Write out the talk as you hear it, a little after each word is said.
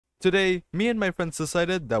Today, me and my friends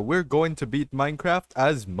decided that we're going to beat Minecraft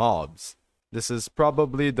as mobs. This is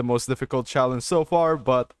probably the most difficult challenge so far,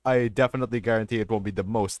 but I definitely guarantee it won't be the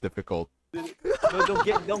most difficult. No,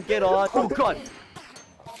 don't get on. Oh god.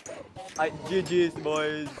 GG's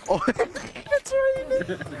boys. Oh, it's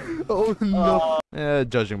raining. Oh no.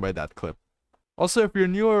 Judging by that clip. Also, if you're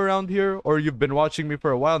new around here, or you've been watching me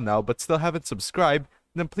for a while now but still haven't subscribed,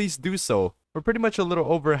 then please do so. We're pretty much a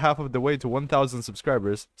little over half of the way to 1,000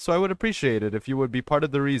 subscribers, so I would appreciate it if you would be part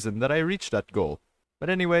of the reason that I reached that goal. But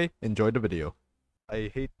anyway, enjoy the video.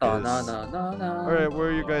 I hate this. No. Alright, where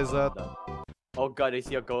are you guys at? Oh god, I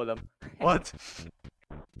see a golem. What?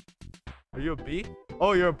 Are you a bee?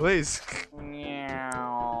 Oh, you're a blaze.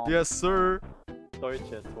 Meow. Yes, sir.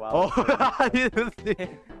 Torches, wow. Oh,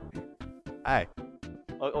 Hi.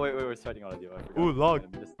 Oh wait, we're starting audio. I forgot. Ooh, log.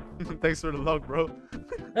 Thanks for the log, bro.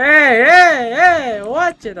 Hey,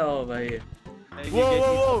 watch it over here.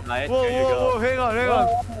 Whoa, hang on.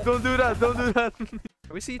 Don't do that.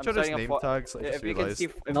 Can we see each other's name tags? I just realized.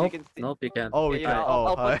 Nope, you can't. Oh, we you can. know, Oh,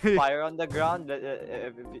 I'll hi. put fire on the ground.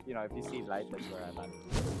 If you see light, that's where I'm at.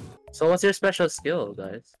 So what's your special skill,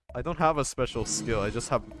 guys? I don't have a special skill. I just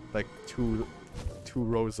have like two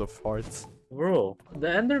rows of hearts. Bro, the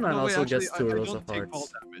Enderman also actually, gets 2 rows I of don't take fall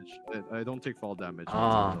hearts. damage. I don't take fall damage.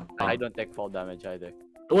 I don't take fall damage either.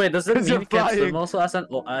 Wait, does that Because mean you're you can swim flying. also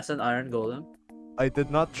as an iron golem? I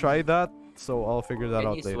did not try that, so I'll figure that Can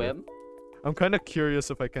out you later. swim? I'm kind of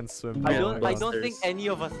curious if I can swim. I Oh don't. my I God. don't think any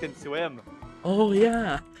of us can swim. Oh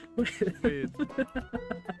yeah. Wait.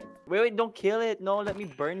 Wait, don't kill it. No, let me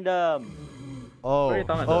burn them. are you Oh,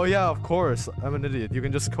 talking oh about? yeah, of course. I'm an idiot. You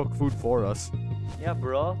can just cook food for us. Yeah,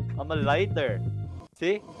 bro. I'm a lighter.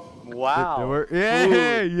 See? It Wow. worked.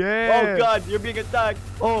 Yeah. Oh god, you're being attacked.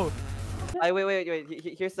 Oh.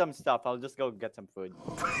 Wait. Here's some stuff. I'll just go get some food.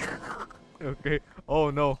 Okay. Oh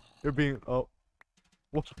no, you're being. Oh.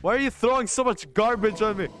 Why are you throwing so much garbage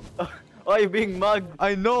on me? Oh, you're being mugged.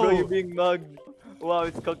 I know. Bro, you're being mugged. Wow,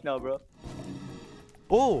 it's cooked now, bro.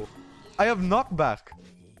 Oh, I have knockback.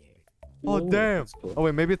 Oh Ooh, damn. that's cool. Oh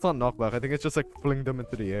wait, maybe it's not knockback. I think it's just like fling them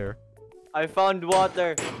into the air. I found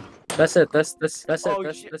water. That's it. That's Oh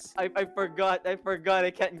it. shit! I forgot.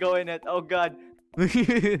 I can't go in it. Oh god.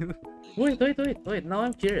 Wait. Now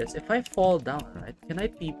I'm curious. If I fall down, right? Can I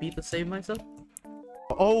TP to save myself?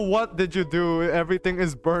 Oh, what did you do? Everything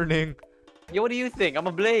is burning. Yo, what do you think? I'm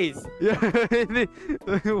a blaze. Yeah.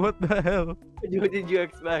 What the hell? What did you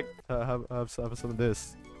expect? Have some of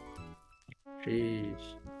this. Sheesh.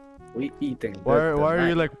 We eating. Why good are you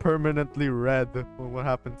tonight. like permanently red? What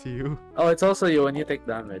happened to you? Oh, it's also you when you take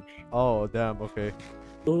damage. Oh damn. Okay.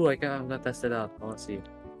 Ooh, I'm gonna test it out. I wanna see.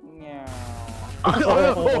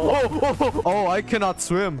 Oh, I cannot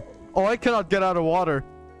swim. Oh, I cannot get out of water.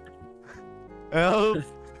 Help!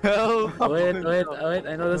 Help! Wait.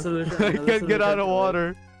 I know the solution. I can't get out of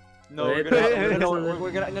water. No, Wait,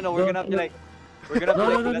 we're gonna have to like let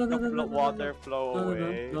the No. water flow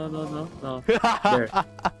away. No. There.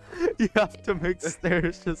 You have to make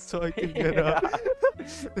stairs just so I can get out.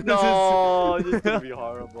 No, this is gonna be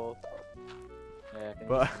horrible. Yeah, can you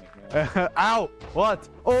But- just make me- Ow! What?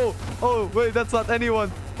 Oh, wait, that's not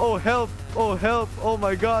anyone. Oh, help! Oh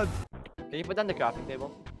my god. Can you put down the crafting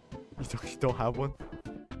table? You don't have one?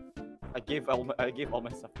 I gave all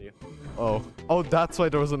my stuff to you. Oh, that's why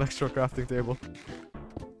there was an extra crafting table.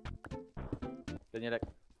 Then you like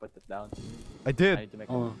put it down. I I did. need to make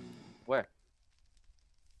Oh. Where?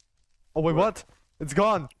 Oh, wait, Where? what? It's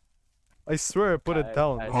gone. I swear I put it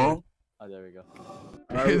down. Oh, there we go.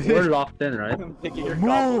 We're locked in, right? I'm taking your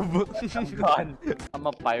cobble. Move! I'm gone. I'm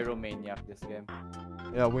a pyromaniac this game.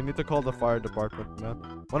 Yeah, we need to call the fire department, man.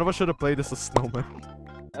 One of us should have played as a snowman.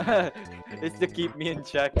 It's to keep me in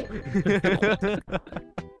check.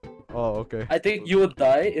 Oh, okay. I think you would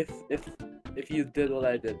die if you did what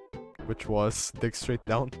I did. Which was dig straight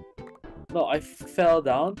down. No, I fell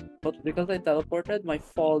down, but because I teleported, my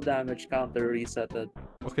fall damage counter resetted.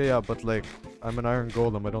 Okay, yeah, but like, I'm an iron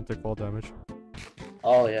golem. I don't take fall damage.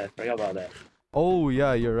 Oh yeah, forgot about that. Oh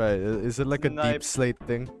yeah, you're right. Is it like a deep Snipe. slate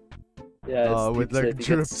thing? Yeah, it's With deep like slate,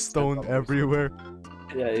 you get dripstone sent- everywhere.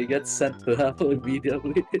 Yeah, you get sent to hell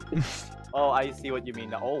immediately. Oh, I see what you mean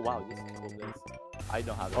now. Oh wow, this is cool place. I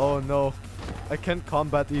don't have it. Oh no, I can't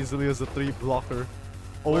combat easily as a 3 blocker.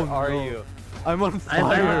 Oh Where no. are you? I'm on I'm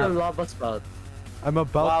at fire. a lava spout. I'm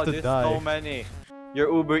about Wow, to there's die. so many.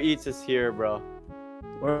 Your Uber Eats is here, bro.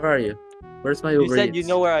 Where are you? Where's my You Uber said you Eats?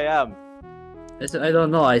 know where I am. I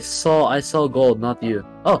don't know. I saw gold, not you.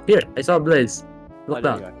 Oh, here. I saw Blaze. Look Oh,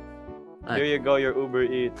 there you down. go. Hi. Here you go, your Uber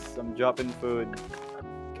Eats. I'm dropping food.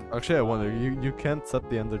 Actually, I wonder. You can't set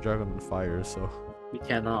the Ender Dragon on fire, so. You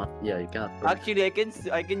cannot. Yeah, you cannot. Actually,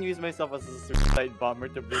 I can use myself as a suicide bomber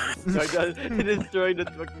to destroy the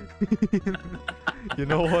fucking. You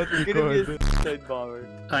know what? You Gonna be a could. suicide bomber.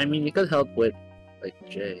 I mean, you could help with like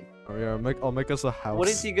Jay. Oh yeah, I'll make us a house. What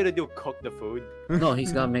is he gonna do? Cook the food? No,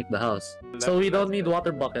 he's gonna make the house. So we don't need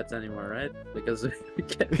water buckets anymore, right? Because we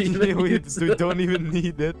can't even we use them. don't even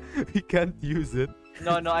need it. We can't use it.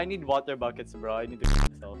 No, I need water buckets, bro. I need to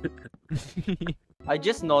cook myself. I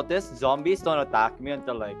just noticed zombies don't attack me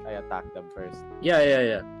until like I attack them first.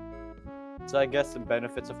 Yeah. So I guess the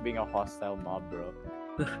benefits of being a hostile mob, bro.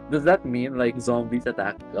 Does that mean like zombies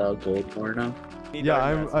attack gold more now?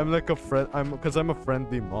 Yeah, I'm like a friend. I'm a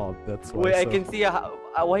friendly mob. That's why. Wait, I so- can see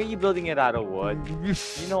why are you building it out of wood?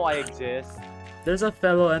 You know I exist. There's a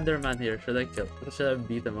fellow Enderman here. Should I kill? Should I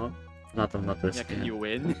beat him up? I'm not Yeah, risking can it. you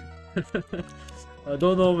win? I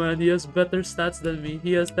don't know, man. He has better stats than me.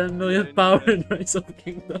 He has 10 million power in Rise of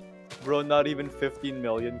Kingdom. Bro, not even 15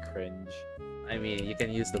 million cringe. I mean, you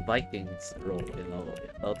can use the Vikings role, you know,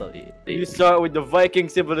 totally. You start with the Viking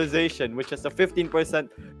civilization, which has a 15%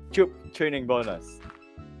 troop training bonus.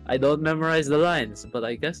 I don't memorize the lines, but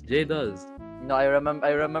I guess Jay does. No, I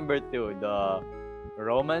remember too. The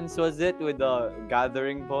Romans was it with the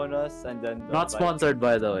gathering bonus and then the Not sponsored,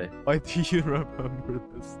 by the way. Why do you remember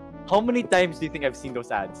this? How many times do you think I've seen those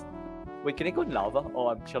ads? Wait, can I go in lava? Oh,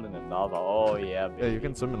 I'm chilling in lava. Oh yeah, baby. Yeah, you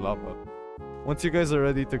can swim in lava. Once you guys are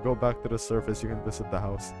ready to go back to the surface, you can visit the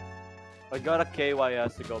house. I got a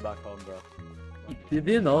KYS to go back home, bro. Did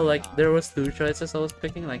you know, like, there was two choices I was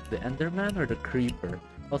picking, like the Enderman or the Creeper.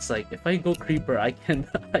 I was like, if I go Creeper, I can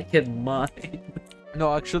mine.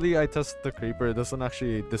 No, actually, I tested the creeper. It doesn't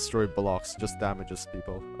actually destroy blocks, just damages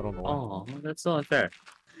people. I don't know why. Oh, that's so unfair.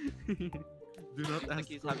 Do not I think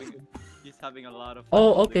he's having a lot of.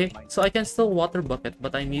 Oh, okay. So I can still water bucket,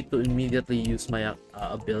 but I need to immediately use my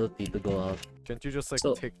ability to go out. Can't you just like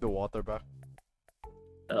So- take the water back?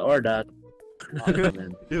 Or that. Oh,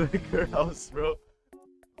 man. You like your house, bro?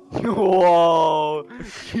 Whoa!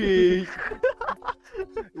 Sheesh.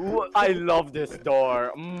 I love this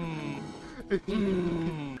door.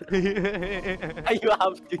 You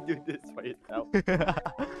have to do this for yourself.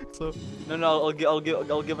 So No,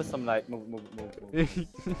 I'll give us some light. Move. There you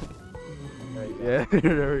go. yeah,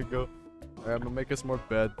 there we go. Alright, I'm gonna make us more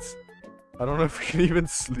beds. I don't know if we can even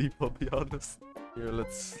sleep. I'll be honest. Here,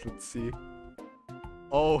 let's see.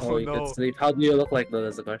 Oh, You no! can sleep. How do you look like though?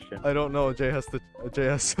 That's the question. I don't know. Jay has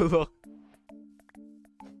to look.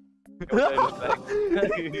 What I look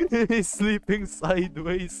like. He's sleeping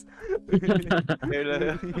sideways.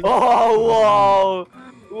 Oh,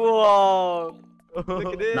 whoa!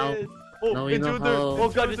 Look at this. Now- Oh, Now we know intruder! how- Oh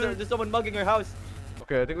god, there's someone mugging our house.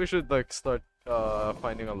 Okay, I think we should like start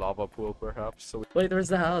finding a lava pool perhaps. So Wait, where's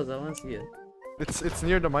the house? I want to see it. it's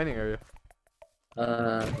near the mining area.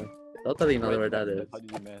 Totally know where that is. How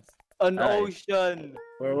did you miss? An Alright. ocean.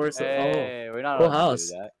 Where's the? Hey, we're not Full allowed to house.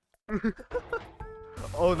 do that.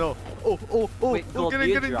 Oh no! Oh! Wait, gold, get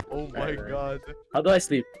you it! drop- Oh my Right. god! Oh, how do I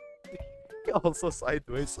sleep? Also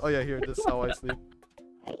sideways. Oh yeah, here. This is how I sleep.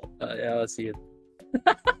 Yeah, I'll see it.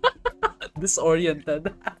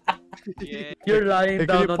 Disoriented. Yeah. You're lying Hey, can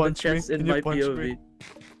down you on the punch me? chest in Can you my punch POV. me?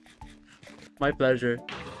 My pleasure.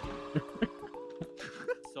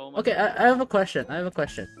 So much. Okay, I have a question.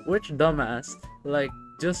 Which dumbass, like,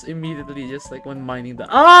 just immediately, just like when mining the—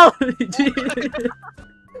 Oh! Jeez.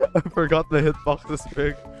 I forgot the hitbox is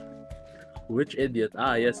big. Which idiot?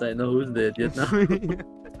 Ah, yes, I know who's the idiot now.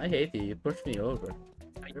 I hate you. You pushed me over.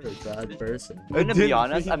 You're a bad person. I'm gonna be didn't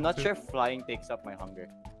honest, mean I'm not to. sure flying takes up my hunger.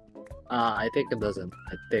 I think it doesn't.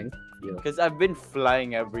 I think. Yeah. Because I've been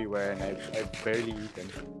flying everywhere and I've barely eaten.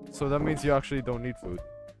 So that means you actually don't need food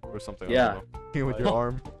or something. I Yeah. don't know. With your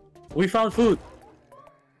arm. We found food.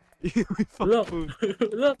 We found Look. food.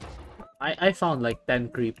 Look. I found like 10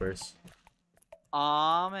 creepers.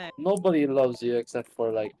 Ah man. Nobody loves you except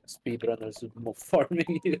for like speedrunners who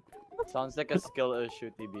farming you. Sounds like a skill issue,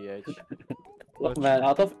 TBH. Look, man,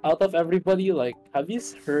 out of everybody, like, have you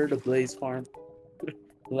heard of Blaze Farm?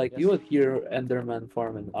 Like, you would hear Enderman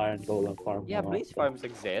Farm and Iron Golem Farm. Yeah, more Blaze often. Farms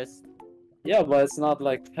exist. Yeah, but it's not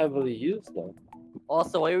like heavily used though.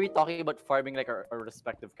 Also, why are we talking about farming like a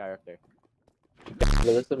respective character?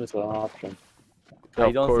 Realism is an option. Yeah, I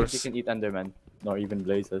of don't think course. you can eat Enderman, nor even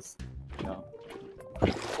Blazes. No.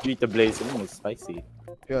 You eat the Blaze, it's spicy.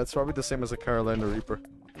 Yeah, it's probably the same as a Carolina Reaper.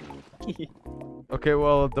 Okay,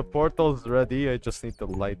 well, the portal's ready. I just need to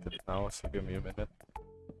light it now, so give me a minute.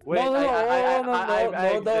 Wait, I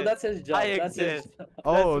no, exist. that's his job. I That's his exist. job.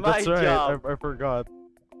 Oh, That's that's my right. job. I forgot.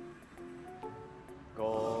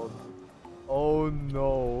 Gold, Oh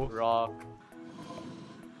no. rock.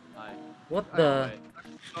 Hi. What the?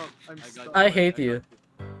 Oh, I hate you.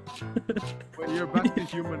 Wait, you're back to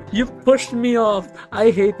human. You pushed me off.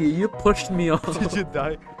 I hate you. You pushed me off. Did you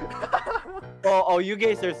die? Oh, you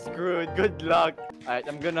guys are screwed. Good luck. Alright,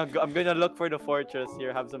 I'm gonna look for the fortress.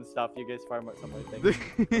 Here, have some stuff. You guys farm out some more things.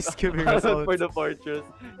 He's giving us all. Look for the fortress.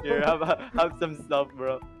 Here, have some stuff,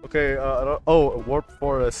 bro. Okay, oh, warp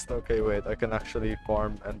forest. Okay, wait, I can actually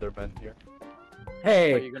farm Enderman here. Or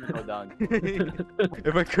Hey. you're gonna go down.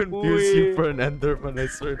 If I confuse you for an Enderman, I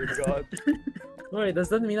swear to God. Wait, does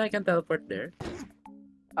that mean I can teleport there?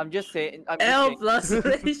 I'm just saying. L plus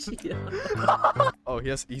ratio. Oh, he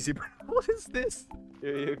has easy. What is this?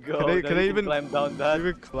 Here you go. Can I- Now can I you even- climb down that?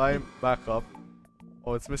 Even climb back up.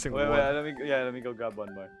 Oh, it's missing Wait, one. let me go grab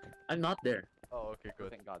one more. I'm not there. Oh, okay, good.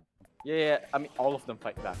 Thank God. Yeah. I mean, all of them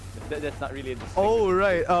fight back. That's not really a distinct. Oh,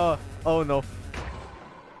 right. Oh no.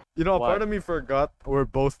 You know, a part What? of me forgot we're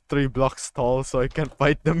both 3 blocks tall, so I can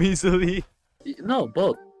fight them easily. No,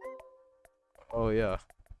 both. Oh, yeah.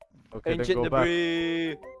 Okay, then Ancient go back.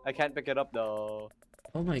 debris. I can't pick it up though.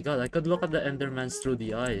 Oh my god, I could look at the Endermans through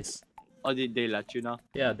the eyes. Oh, did they let you now?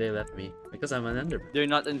 Yeah, they let me. Because I'm an Enderman. They're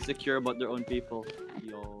not insecure about their own people.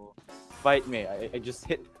 Yo, fight me. I just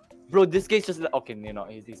hit. Bro, this guy's just okay. You know,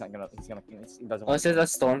 he's not gonna. He doesn't. Oh, Want is it a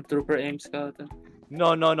stormtrooper aim skeleton?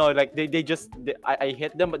 No. Like they just. I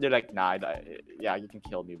hit them, but they're like, nah. Yeah, you can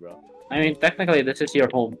kill me, bro. I mean, technically, this is your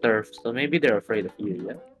home turf, so maybe they're afraid of you,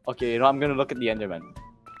 yeah? Okay, you know, I'm gonna look at the Enderman.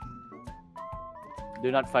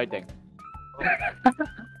 They're not fighting.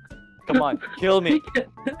 Come on, kill me.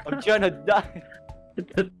 I'm trying to die. I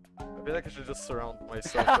feel like I should just surround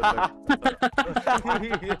myself with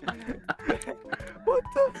like... What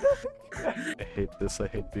the heck? I hate this. I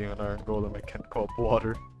hate being an iron golem. I can't go up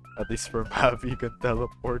water. At least for Mav, you can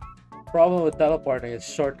teleport. Problem with teleporting is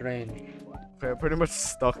short range. Okay, I'm pretty much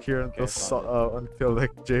stuck here until until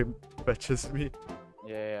like James fetches me.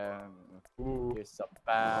 Yeah. Ooh. Here's some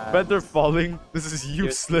bad. Better falling. This is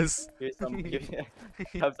useless. Here's some.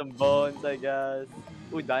 Have some bones, I guess.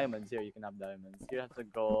 Ooh, diamonds. Here, you can have diamonds. Here, have some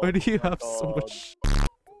gold. Why do you more have so gold. much?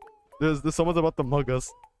 There's someone's about to mug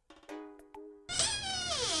us.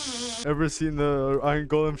 Ever seen the iron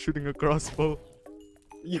golem shooting a crossbow?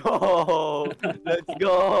 Yo, let's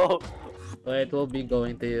go. Wait, we'll be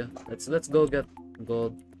going to you. Let's go get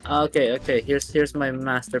gold. Okay, here's my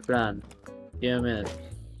master plan. Give me a minute.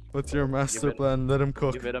 What's your master it- plan? Let him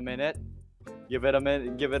cook. Give it a minute. Give it a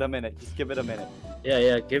minute. Give it a minute. Just give it a minute.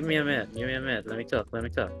 Yeah, give me a minute. Let me cook.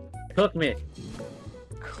 Cook me.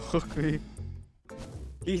 Cook me.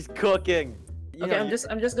 He's cooking. You Okay, know,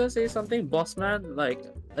 I'm just gonna say something, boss man. Like,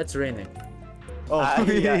 it's raining. Oh,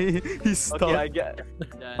 yeah. he's stuck. Okay, I get.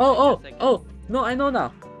 Oh, no, I know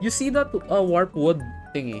now. You see that warp wood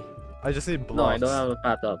thingy? I just need blocks. No, I don't have a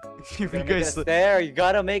path up. If you Make it guys, a stair. You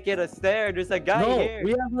gotta make it a stair. There's a guy No, here. we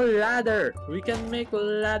have a ladder. We can make Oh,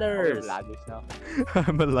 we have ladders. ladders now.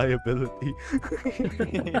 I'm a liability.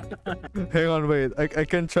 Hang on, wait. I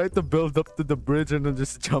can try to build up to the bridge and then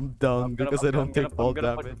just jump down because I don't take fall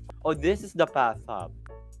damage. Oh, this is the path up.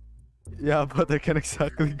 Yeah, but I can't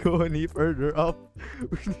exactly go any further up.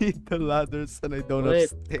 We need the ladders and I don't Wait. have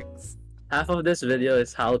sticks. Half of this video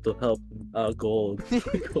is how to help gold.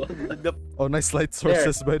 The, Oh, nice light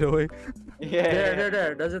sources, by the way. yeah.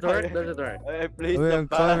 There. Does it work? I placed Wait, the I'm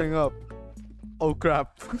path. climbing up. Oh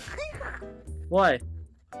crap. Why?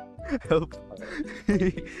 Help.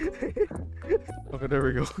 Okay, there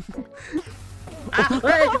we go. Ah,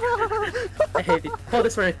 wait! I hate it. Hold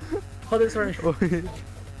this for me. Oh, wait.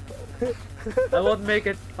 I won't make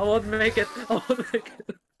it.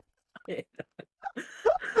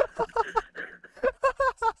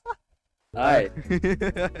 Alright,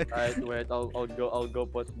 Alright, wait. I'll go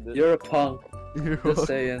put this. you're a punk. You're Just welcome.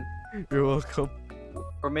 saying. You're welcome.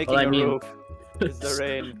 We're making Well, I a mean- roof. It's the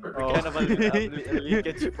rain. We're Oh. kind of a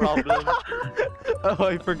leakage problem. Oh,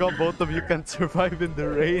 I forgot both of you can survive in the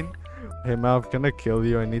rain. Hey Mav, can I kill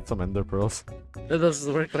you? I need some ender pearls. That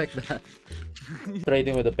doesn't work like that.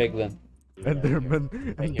 Trading with a piglin.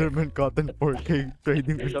 Enderman cotton 4K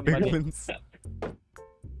trading with Here's some money. piglins.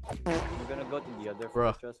 I'm gonna go to the other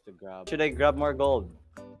Bruh. fortress to grab. Should I grab more gold?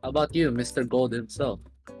 How about you, Mr. Gold himself?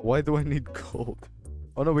 Why do I need gold?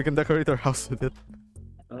 Oh no, we can decorate our house with it.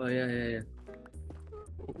 Oh yeah.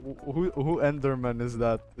 Who Enderman is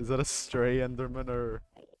that? Is that a stray Enderman or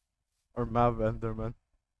Mav Enderman?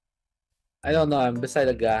 I don't know. I'm beside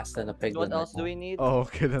a ghast and a piglin. What right else do now. we need? Oh,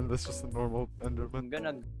 okay then. That's just a normal I'm Enderman.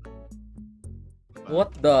 gonna.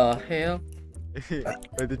 What the hell?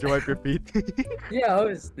 Wait, did you wipe your feet? Yeah,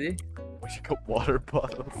 obviously. We should get water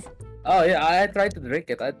bottles. Oh yeah, I tried to drink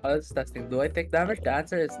it. I was testing. Do I take damage? The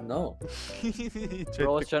answer is no.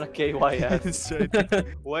 Bro, I was trying to KYS. He's trying to-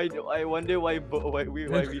 Why do I wonder why we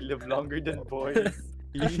live longer than boys?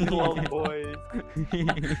 Come on, boys.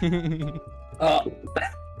 Oh,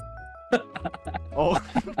 Oh,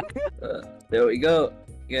 there we go.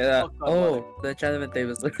 Yeah. Oh, God, Oh, the enchantment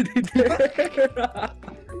table is already there.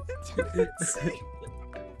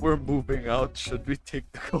 we're moving out. Should we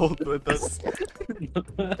take the gold with us?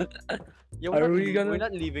 Yeah, Are we we're gonna-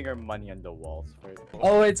 not leaving our money on the walls.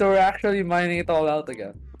 Oh wait, so we're actually mining it all out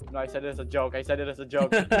again. No, I said it as a joke. I said it as a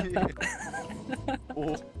joke.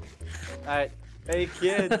 Oh. Alright. Hey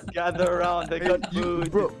kids, gather around. I got food.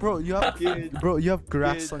 Bro, you have Kids. you have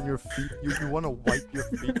grass Kids. on your feet. You wanna wipe your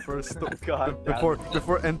feet first God, before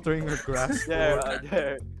entering a grass There, floor.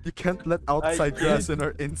 there. You can't let outside I grass did. in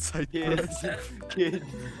our inside Kids, grass. kids.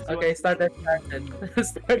 Okay, start enchanted.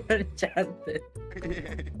 Start enchanted.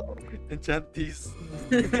 Enchant these.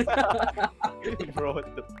 Bro,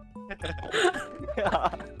 what the...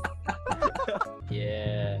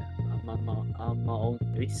 Yeah, I'm my own.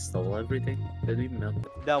 We stole everything. Did we milk?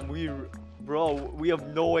 Damn, bro, we have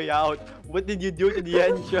no way out. What did you do to the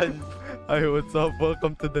entrance? Hi, what's up?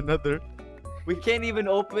 Welcome to the Nether. We can't even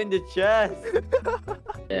open the chest.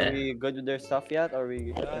 Yeah. Are we good with their stuff yet? Or are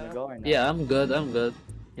we gonna go or not? Yeah, I'm good. I'm good.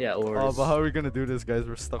 Yeah, or. Oh, but how are we gonna do this, guys?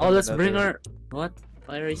 We're stuck. Oh, in the let's bring Nether. our. What?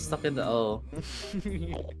 Why are we stuck in the? Oh.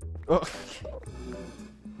 Oh.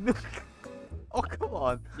 Oh, come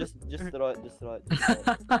on. Just throw it. Just throw it. Just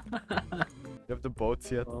throw it. You have the boats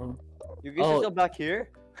yet? Oh. You guys are Oh. still back here?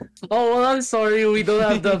 Oh well, I'm sorry. We don't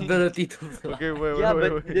have the ability to fly. Okay, wait, Yeah, wait,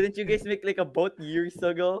 but wait. didn't you guys make like a boat years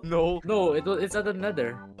ago? No. No, it's at the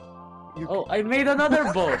Nether. You- Oh, I made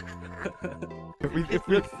another boat. If This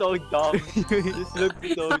looks so dumb. This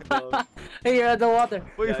looks so dumb. Hey, you're at the water.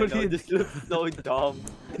 Wait, Yeah, I what know, do you this looks so dumb.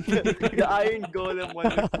 The iron golem one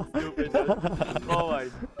looks stupid. Oh my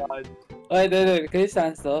god. Wait. Can you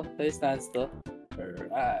stand still? Can you stand still?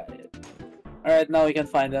 Alright. Alright, now we can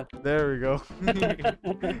find them. There we go.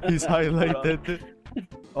 He's highlighted.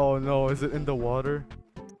 Oh no, is it in the water?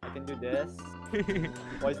 I can do this.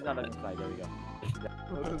 Why is it not on the side? There we go.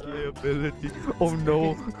 Okay, ability. Oh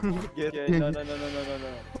no. Yeah, no.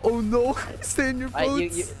 Oh no. Stay in your I,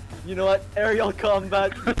 boats. you know what? Aerial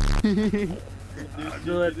combat.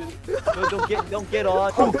 Do it. No, don't get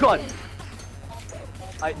on. Oh god.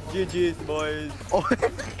 GG's boys. Oh,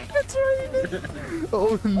 it's raining.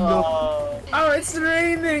 Oh no. Oh, it's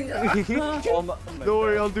raining! Oh my Don't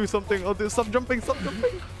worry, God. I'll do something. I'll do. Stop jumping. Stop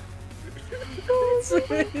jumping. It's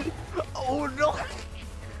raining. Oh no.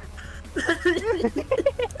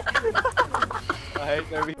 Alright,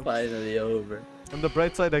 there we go. Finally over. On the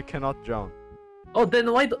bright side, I cannot drown. Oh,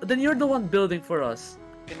 then why? Then you're the one building for us.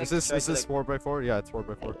 Is this 4x4? Yeah, it's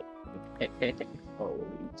 4x4.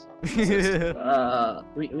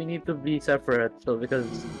 We need to be separate, so because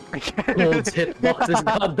I can't. Gold's hitbox is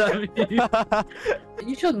not that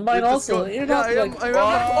You should mine also. You're not like.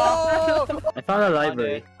 I found a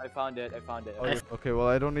library. I found it. Okay, well,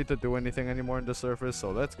 I don't need to do anything anymore in the surface,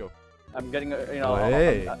 so let's go. I'm getting,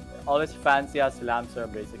 Hey. all his fancy ass lamps are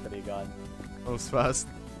basically gone. That was fast.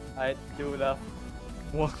 Alright, 2 left.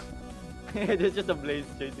 What? There's just a blaze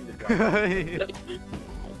chasing the dragon.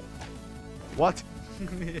 What?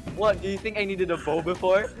 What? Do you think I needed a bow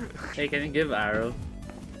before? Hey, can you give arrow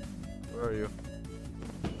Where are you?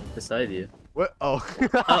 beside you? What? Oh.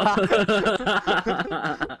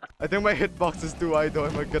 I think my hitbox is too high though. I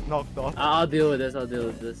might get knocked off. I'll deal with this. I'll deal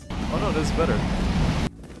with this. Oh no, this is better.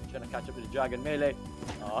 Trying to catch up with the dragon melee.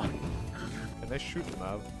 Can I shoot him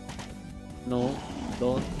out? No,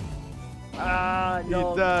 don't. Ah,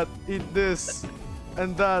 no. Eat that, eat this,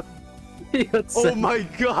 and that. He got Oh sent. my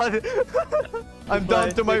god! I'm Goodbye, down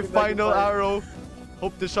to my goodbye, final goodbye. arrow.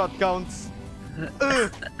 Hope the shot counts.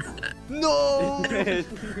 No!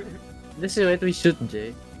 This is what we shoot,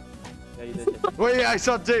 Jay. Yeah, you did it. Wait, I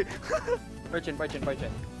shot Jay. Perchin.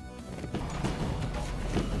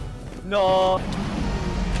 No!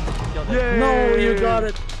 Killed it. Yay! No, you got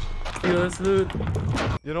it. You was loot.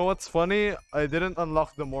 You know what's funny? I didn't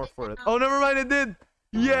unlock the morph for it. Oh, never mind, I did.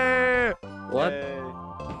 Yeah! What? Yay.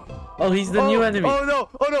 Oh, he's the new enemy. Oh no!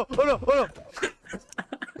 Oh no! Oh no! Oh no!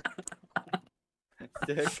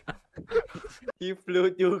 Sick. He flew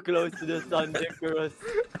too close to the sun, Nicholas.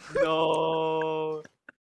 No.